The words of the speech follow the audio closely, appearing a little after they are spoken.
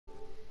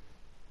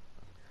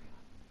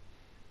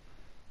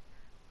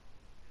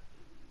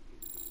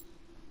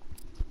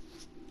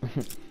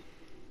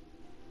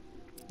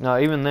No,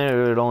 even then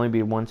it would only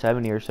be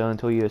 170 or so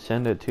until you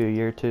ascend it to a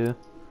year 2.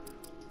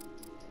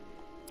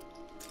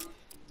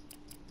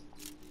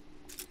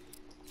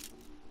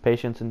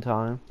 Patience and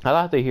time. I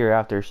thought the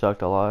hereafter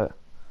sucked a lot.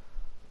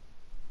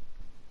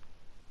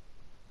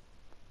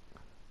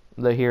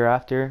 The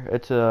hereafter,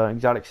 it's a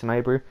exotic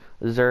sniper.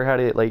 Zer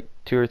had it like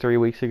 2 or 3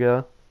 weeks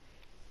ago.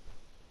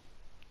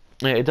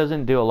 It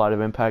doesn't do a lot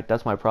of impact.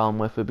 That's my problem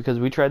with it, because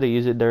we tried to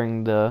use it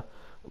during the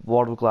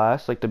Walled of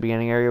Glass, like the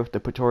beginning area with the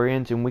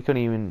Praetorians, and we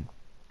couldn't even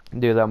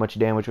do that much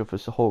damage with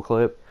this whole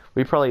clip.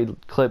 We probably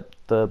clipped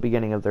the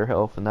beginning of their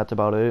health, and that's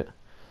about it.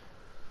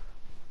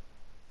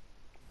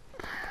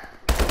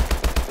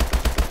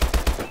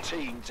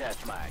 Team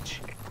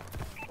deathmatch.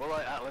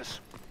 Alright, Atlas.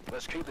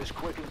 Let's keep this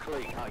quick and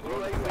clean. Our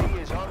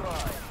UAV is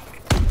online.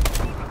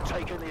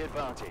 Taking the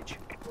advantage.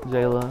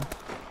 Zayla.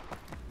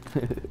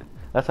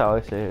 That's how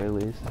I say it, at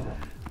least.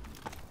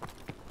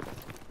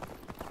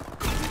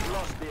 We've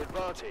lost the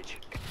advantage.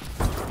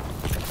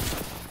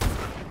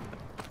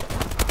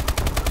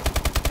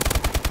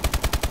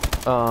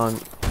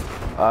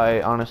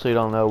 I honestly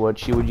don't know what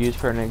she would use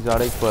for an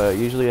exotic, but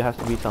usually it has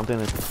to be something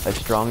as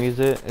strong as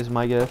it, is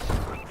my guess.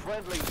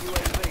 Friendly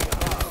UAV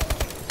above.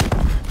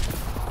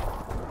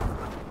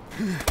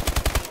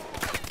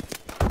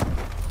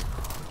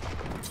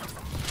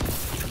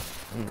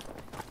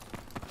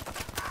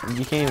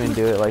 You can't even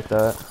do it like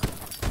that.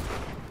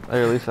 Or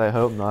at least I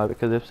hope not,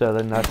 because if so,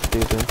 then that's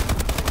stupid.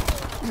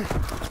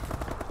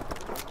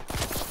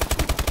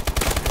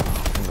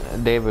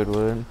 David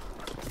would.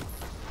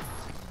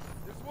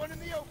 There's one in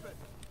the open.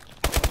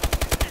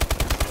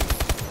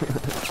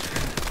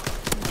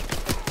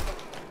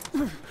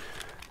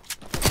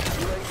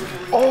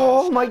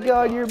 Oh my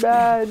god, you're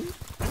bad!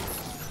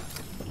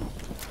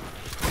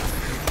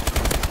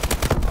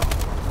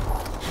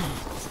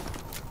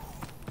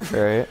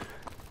 Alright.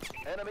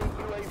 Enemy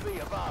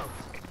UAV above.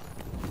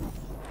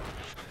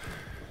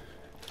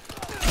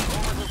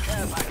 Orbital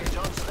care package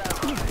on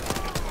standby.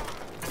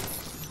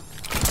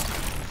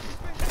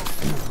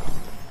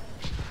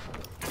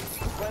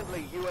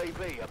 Friendly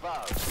UAV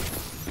above.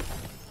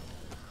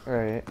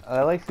 Alright.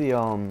 I like the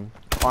arms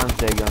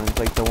day guns,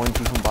 like the ones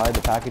you can buy,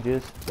 the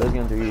packages. Those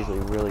guns are usually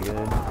really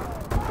good.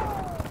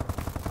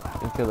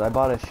 Because I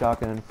bought a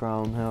shotgun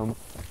from him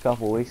a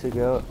couple weeks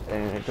ago,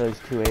 and it does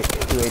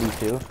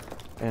 282,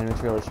 and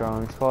it's really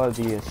strong. It's called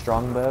the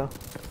Strongbow.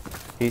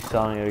 He's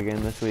selling it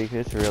again this week.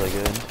 It's really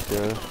good. So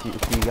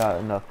if you got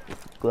enough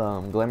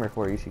glimmer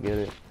for it, you should get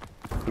it.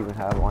 You even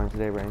have arms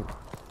day rank.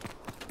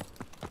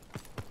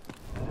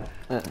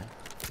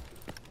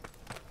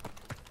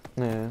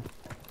 Yeah.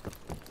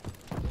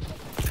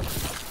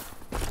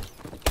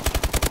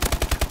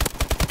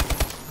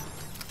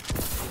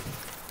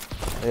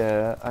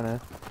 Yeah, I know.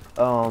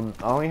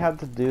 I only have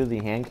to do the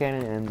hand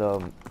cannon and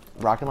the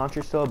rocket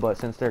launcher still, but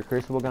since they're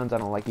crucible guns, I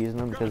don't like using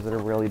them because they're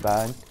really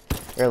bad.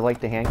 Or like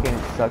the hand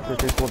cannon sucked for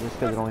crucible just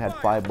because it only had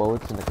 5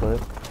 bullets in the clip.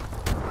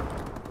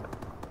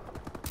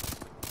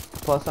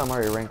 Plus, I'm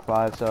already rank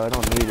 5, so I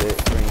don't need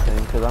it or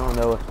anything, because I don't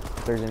know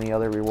if there's any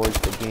other rewards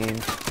to gain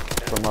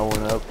from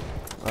leveling up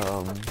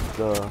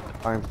the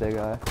arms day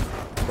guy.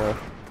 So.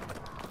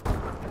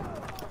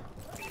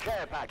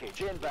 Care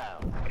package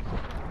inbound.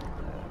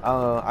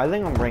 I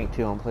think I'm ranked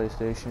 2 on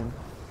PlayStation.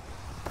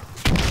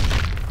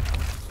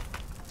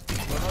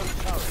 Remote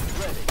turret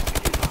ready.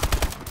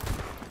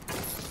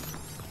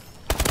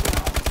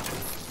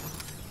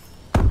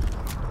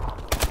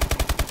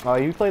 Oh,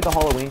 you played the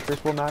Halloween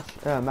Crucible map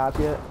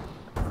yet?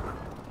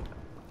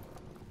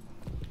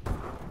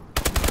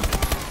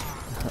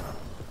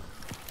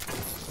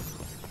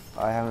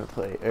 I haven't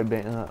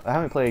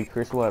played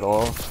Crucible at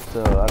all,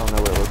 so I don't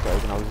know what it looks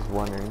like, and I was just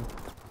wondering.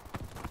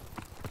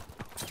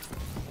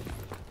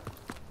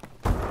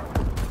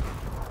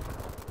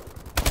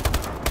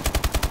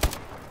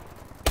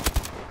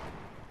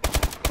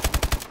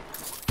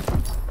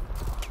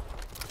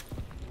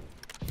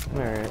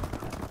 Alright.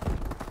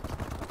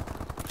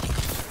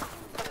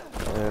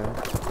 Yeah.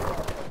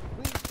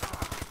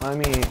 I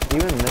mean,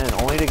 even then,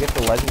 only to get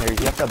the legendaries,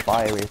 you have to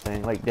buy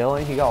everything. Like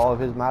Dylan, he got all of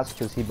his masks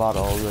because he bought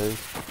all of those.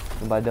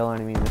 And by Dylan,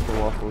 I mean Mr.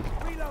 Waffles.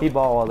 He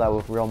bought all that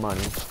with real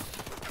money.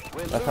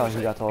 That's how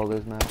he got to all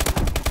those masks.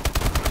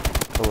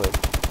 So wait.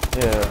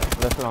 Yeah,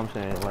 that's what I'm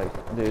saying. Like,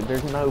 dude,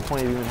 there's no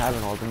point of even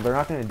having all of them. They're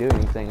not gonna do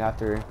anything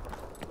after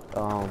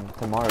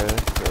tomorrow.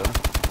 So,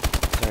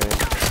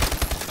 alright.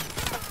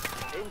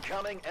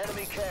 Incoming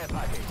enemy care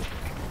package.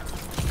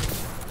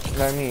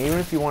 I mean, even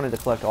if you wanted to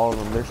collect all of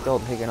them, they're still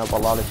taking up a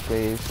lot of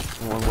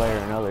space in one way or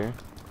another.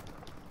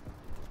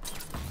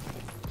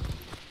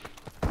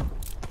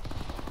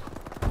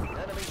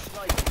 Enemy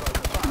sniper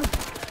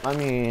above. I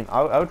mean,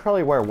 I would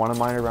probably wear one of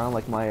mine around,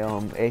 like my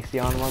Aeon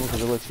one,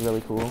 because it looks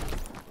really cool.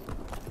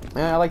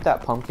 And I like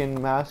that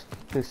pumpkin mask,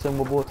 the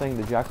symbol thing,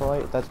 the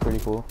Jackalite. That's pretty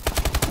cool.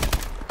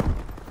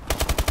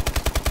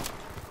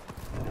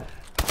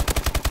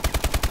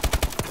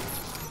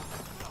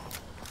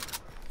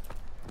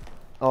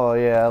 Oh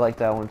yeah, I like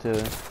that one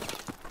too.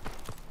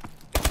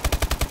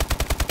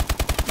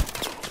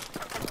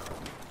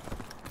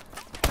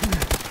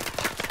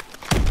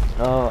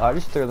 Oh, I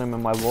just threw them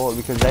in my wallet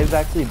because they've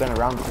actually been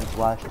around since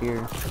last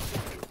year.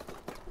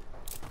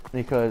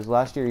 Because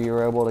last year you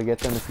were able to get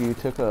them if you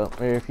took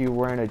if you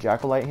were wearing a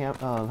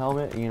Jack-o'-lantern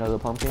helmet, you know, the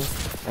pumpkin,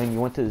 and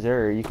you went to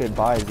Xur, you could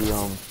buy the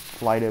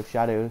Flight of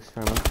Shadows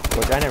from them,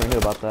 which I never knew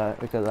about that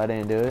because I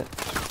didn't do it.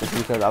 It's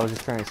because I was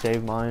just trying to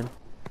save mine.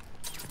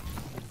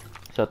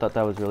 So I thought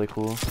that was really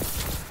cool.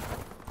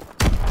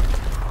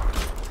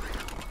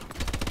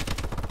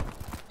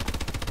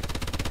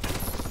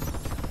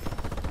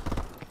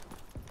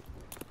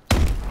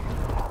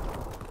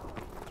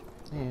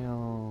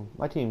 Damn,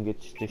 my team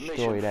gets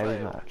destroyed every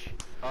match.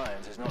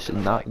 This is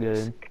not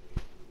good.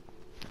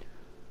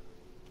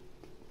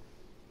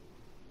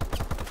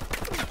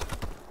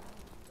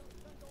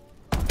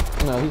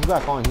 No, he's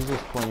back on. He's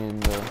just playing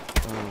the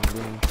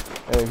game.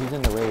 He's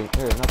in the raid,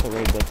 or not the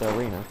raid, but the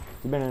arena.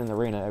 He's been in the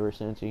arena ever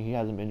since. He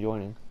hasn't been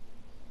joining.